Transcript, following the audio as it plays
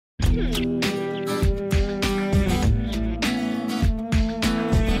Hi,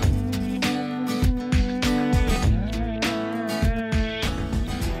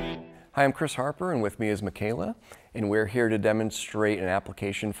 I'm Chris Harper, and with me is Michaela, and we're here to demonstrate an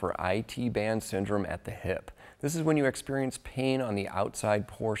application for IT band syndrome at the hip. This is when you experience pain on the outside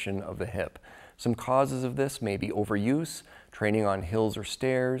portion of the hip. Some causes of this may be overuse, training on hills or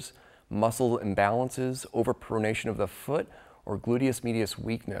stairs, muscle imbalances, overpronation of the foot, or gluteus medius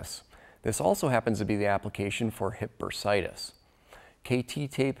weakness. This also happens to be the application for hip bursitis.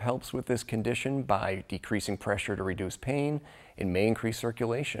 KT tape helps with this condition by decreasing pressure to reduce pain and may increase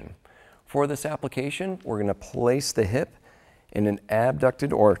circulation. For this application, we're going to place the hip in an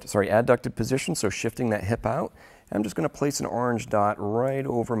adducted position, so shifting that hip out. I'm just going to place an orange dot right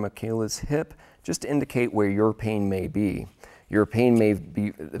over Michaela's hip just to indicate where your pain may be. Your pain may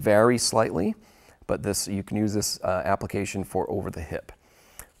vary slightly, but you can use this application for over the hip.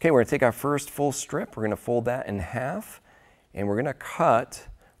 Okay, we're going to take our first full strip. We're going to fold that in half, and we're going to cut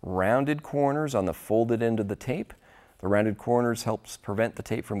rounded corners on the folded end of the tape. The rounded corners helps prevent the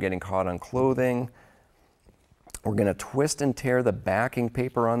tape from getting caught on clothing. We're going to twist and tear the backing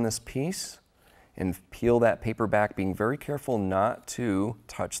paper on this piece and peel that paper back, being very careful not to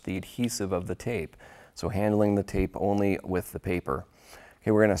touch the adhesive of the tape. So handling the tape only with the paper.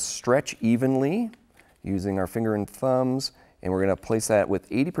 Okay, we're going to stretch evenly using our finger and thumbs, and we're going to place that with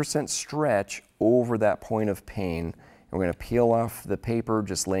 80% stretch over that point of pain. We're going to peel off the paper,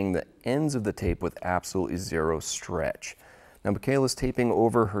 just laying the ends of the tape with absolutely zero stretch. Now, Michaela's taping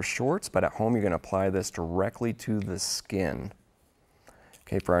over her shorts, but at home you're going to apply this directly to the skin.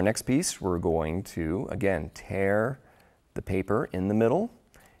 Okay, for our next piece, we're going to, again, tear the paper in the middle,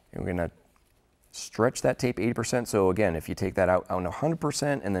 and we're going to stretch that tape 80%. So again, if you take that out on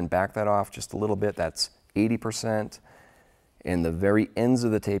 100% and then back that off just a little bit, that's 80%. And the very ends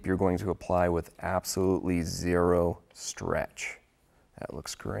of the tape you're going to apply with absolutely zero stretch. That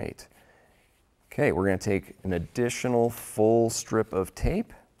looks great. Okay, we're going to take an additional full strip of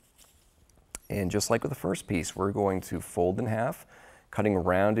tape, and just like with the first piece, we're going to fold in half, cutting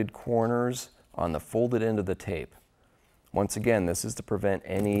rounded corners on the folded end of the tape. Once again, this is to prevent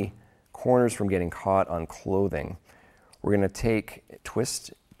any corners from getting caught on clothing. We're going to take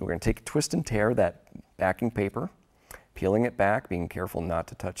twist and tear that backing paper, peeling it back, being careful not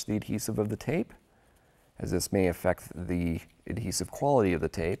to touch the adhesive of the tape, as this may affect the adhesive quality of the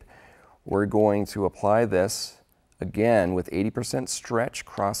tape. We're going to apply this again with 80% stretch,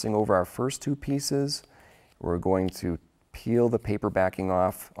 crossing over our first two pieces. We're going to peel the paper backing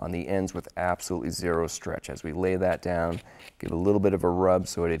off on the ends with absolutely zero stretch. As we lay that down, give a little bit of a rub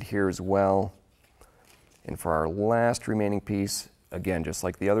so it adheres well. And for our last remaining piece, again, just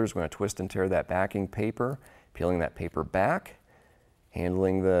like the others, we're going to twist and tear that backing paper, peeling that paper back,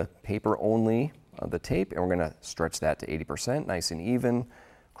 handling the paper only of the tape, and we're going to stretch that to 80%, nice and even,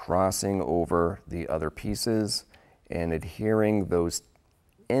 crossing over the other pieces and adhering those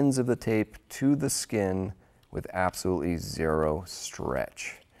ends of the tape to the skin with absolutely zero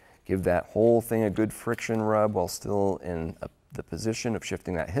stretch. Give that whole thing a good friction rub while still in the position of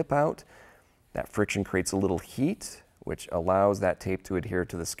shifting that hip out. That friction creates a little heat, which allows that tape to adhere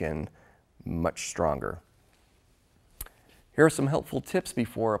to the skin much stronger. Here are some helpful tips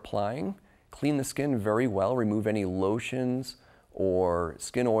before applying. Clean the skin very well. Remove any lotions or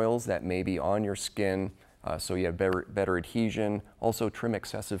skin oils that may be on your skin so you have better adhesion. Also trim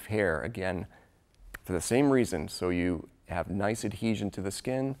excessive hair, again, for the same reason, so you have nice adhesion to the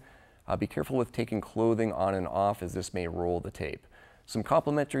skin. Be careful with taking clothing on and off, as this may roll the tape. Some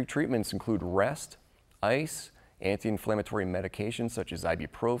complementary treatments include rest, ice, anti-inflammatory medications such as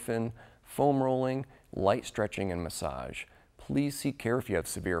ibuprofen, foam rolling, light stretching, and massage. Please seek care if you have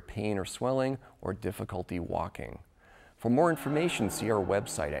severe pain or swelling or difficulty walking. For more information, see our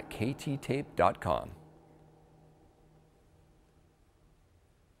website at kttape.com.